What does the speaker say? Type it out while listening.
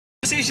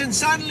conversation,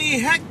 suddenly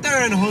Hector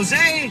and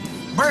Jose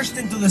burst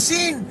into the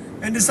scene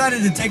and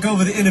decided to take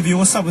over the interview.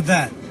 What's up with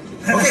that?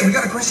 Okay, we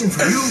got a question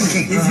for you.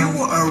 If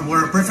you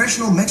were a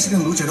professional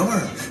Mexican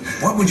luchador,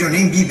 what would your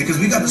name be? Because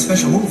we got a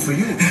special move for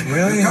you.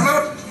 Really? You'd come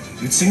out,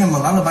 you'd sing them a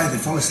lullaby, they'd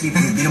fall asleep,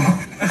 and you'd beat them up.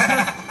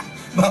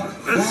 But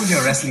what would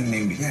your wrestling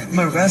name be? Yeah,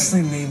 My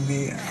wrestling name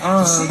be...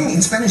 singing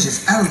in Spanish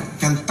is El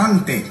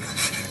Cantante.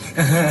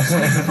 So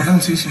the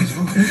pronunciation is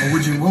wrong.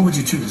 What would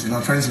you choose? And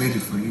I'll translate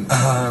it for you.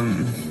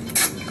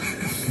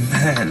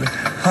 Man,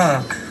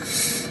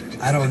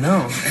 I don't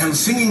know. El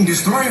Singing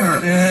Destroyer.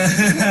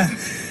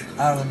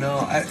 I don't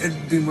know.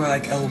 It'd be more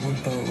like El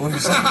Bunto or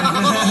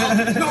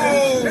something.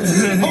 No!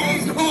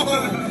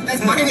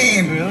 That's my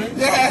name. Really?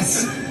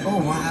 Yes! Oh,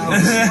 wow.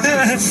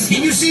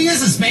 Can you sing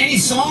us a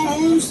Spanish song,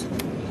 Holmes?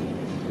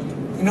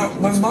 You know,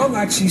 my mom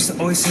actually used to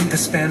always sing a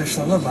Spanish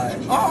lullaby.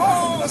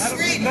 Oh, I don't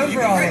sweet!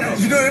 remember all of it.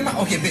 You don't remember?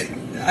 Okay, bit.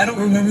 I don't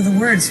remember the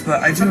words, but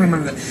I do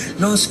remember that.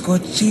 Los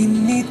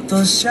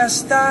cochinitos ya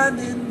están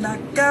en la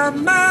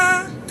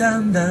cama.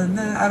 Dun, dun,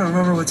 dun. I don't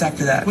remember what's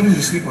after that. Put him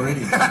to sleep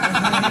already.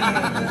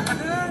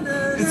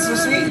 It's so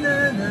sweet.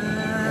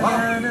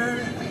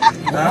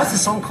 Wow. What's the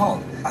song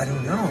called? I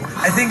don't know.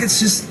 I think it's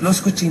just Los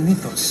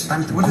cochinitos.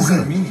 What does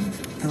that mean?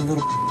 The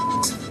little...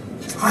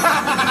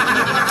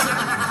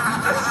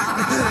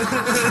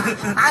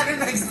 I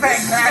didn't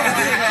expect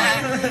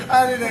that.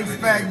 I didn't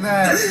expect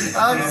that.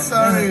 I'm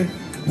sorry.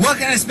 What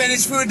kind of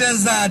Spanish food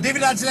does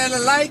David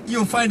Archuleta like?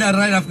 You'll find out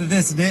right after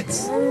this,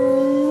 Nits.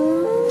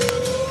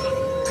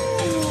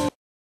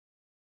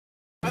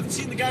 I haven't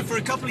seen the guy for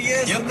a couple of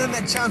years, and then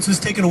that chance was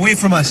taken away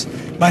from us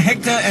by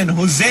Hector and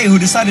Jose, who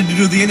decided to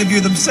do the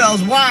interview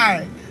themselves.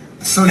 Why?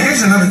 So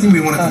here's another thing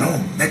we wanted to know.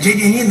 That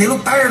JJ and Ian, they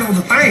look tired all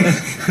the time.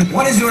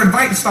 What is your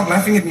advice? Stop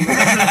laughing at me.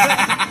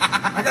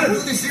 I gotta do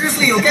this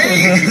seriously,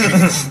 okay?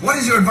 What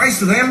is your advice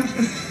to them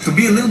to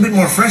be a little bit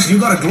more fresh? You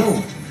got a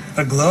glow.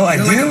 A glow? I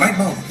do? Like a light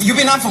bulb. You've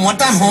been out for what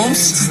time,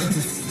 Holmes?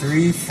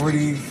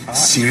 3:45.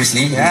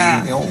 Seriously?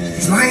 Yeah.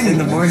 It's 9 In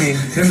the morning.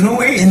 There's no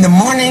way. In the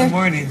morning?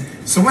 Morning.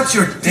 So what's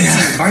your tips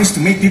and advice to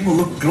make people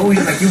look glowy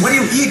like you? What do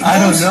you eat? I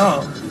don't Holmes?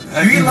 know.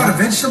 Do you eat a lot of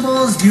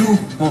vegetables? Do you...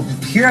 Well,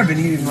 here I've been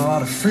eating a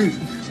lot of fruit.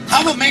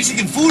 How about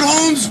Mexican food,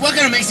 Holmes? What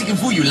kind of Mexican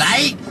food you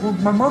like? Well,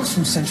 my mom's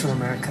from Central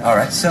America. All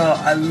right. So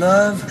I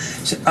love,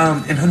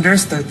 in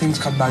Honduras, there are things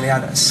called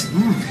baleadas.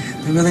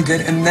 They're really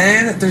good. And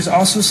then there's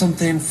also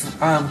something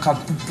called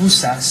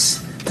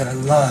pupusas that I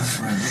love.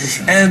 Right, what is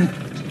that? And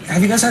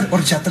have you guys had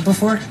horchata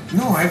before?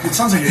 No, it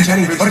sounds like you're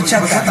chatting very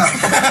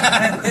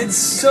Horchata. It's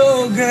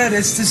so good.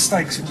 It's just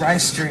like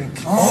rice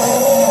drink.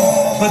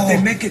 Oh! But they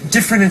make it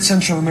different in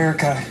Central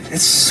America.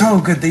 It's so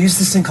good. They use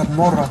this thing called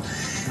morro.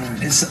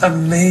 It's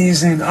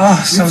amazing. Oh,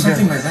 so good.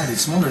 Something like that.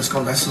 It's smaller. It's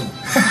called leso.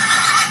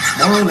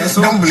 No,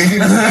 leso. Don't believe it.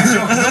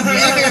 Don't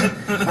believe it.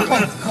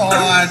 Oh,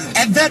 God.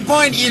 At that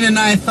point, Ian and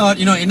I thought,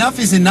 enough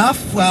is enough.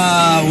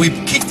 We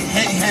kicked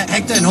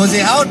Hector and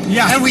Jose out.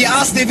 Yeah. And we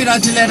asked David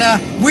Archuleta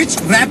which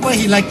rapper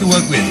he liked to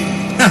work with.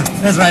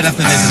 That's right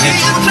after this.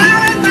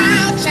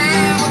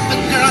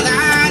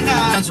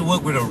 Wants to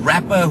work with a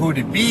rapper, who'd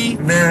it be?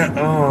 Man,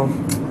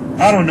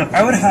 I don't know.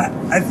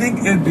 I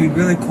think it'd be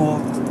really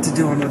cool to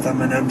do one with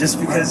Eminem, just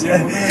because,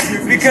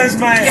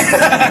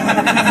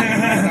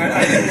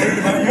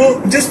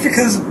 just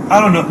because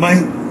I don't know.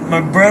 My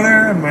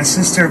brother and my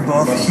sister are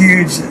both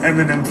huge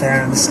Eminem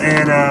fans,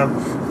 and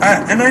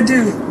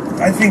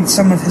I think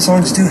some of his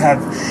songs do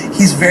have.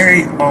 He's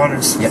very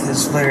honest with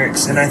his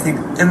lyrics, and I think,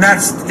 and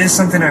that's is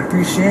something I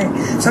appreciate.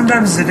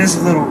 Sometimes it is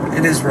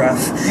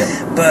rough,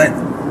 but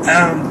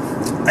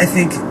I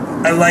think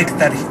I like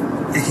that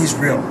he's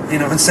real,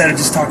 instead of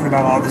just talking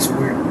about all this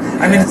weird.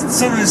 I mean,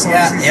 some of his songs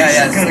kind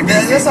of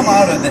There's some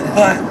out of it.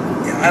 but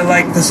I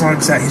like the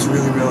songs that he's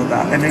really real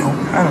about, and I don't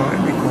know,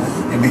 it'd be cool.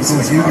 It'd be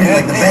cool. You'd be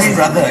like the best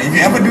brother. If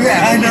you ever do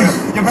that, I know.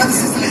 Your brother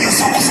sister like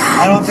so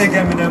I don't think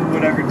Eminem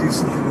would ever do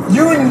something.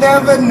 You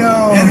never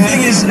know. And the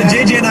thing is,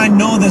 JJ and I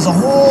know there's a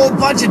whole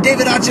bunch of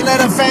David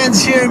Archuleta fans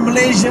here in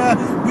Malaysia.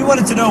 We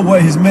wanted to know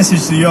what his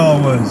message to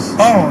y'all was.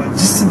 Oh,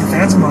 just to the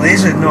fans of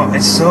Malaysia, no,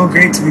 it's so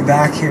great to be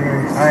back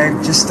here. I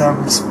just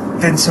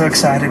been so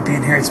excited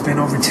being here. It's been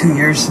over 2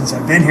 years since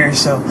I've been here,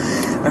 so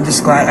I'm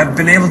just glad. I've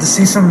been able to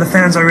see some of the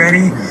fans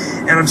already,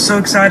 and I'm so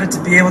excited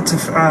to be able to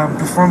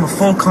perform a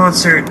full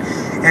concert,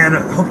 and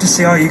hope to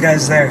see all you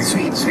guys there.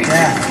 Sweet.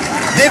 Yeah.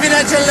 David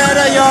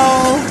Archuleta,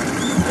 yo!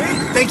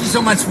 Thank you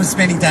so much for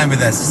spending time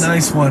with us.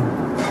 Nice one.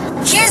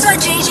 Here's what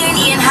JJ and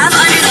Ian have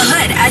under the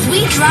hood as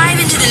we drive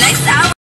into the next hour.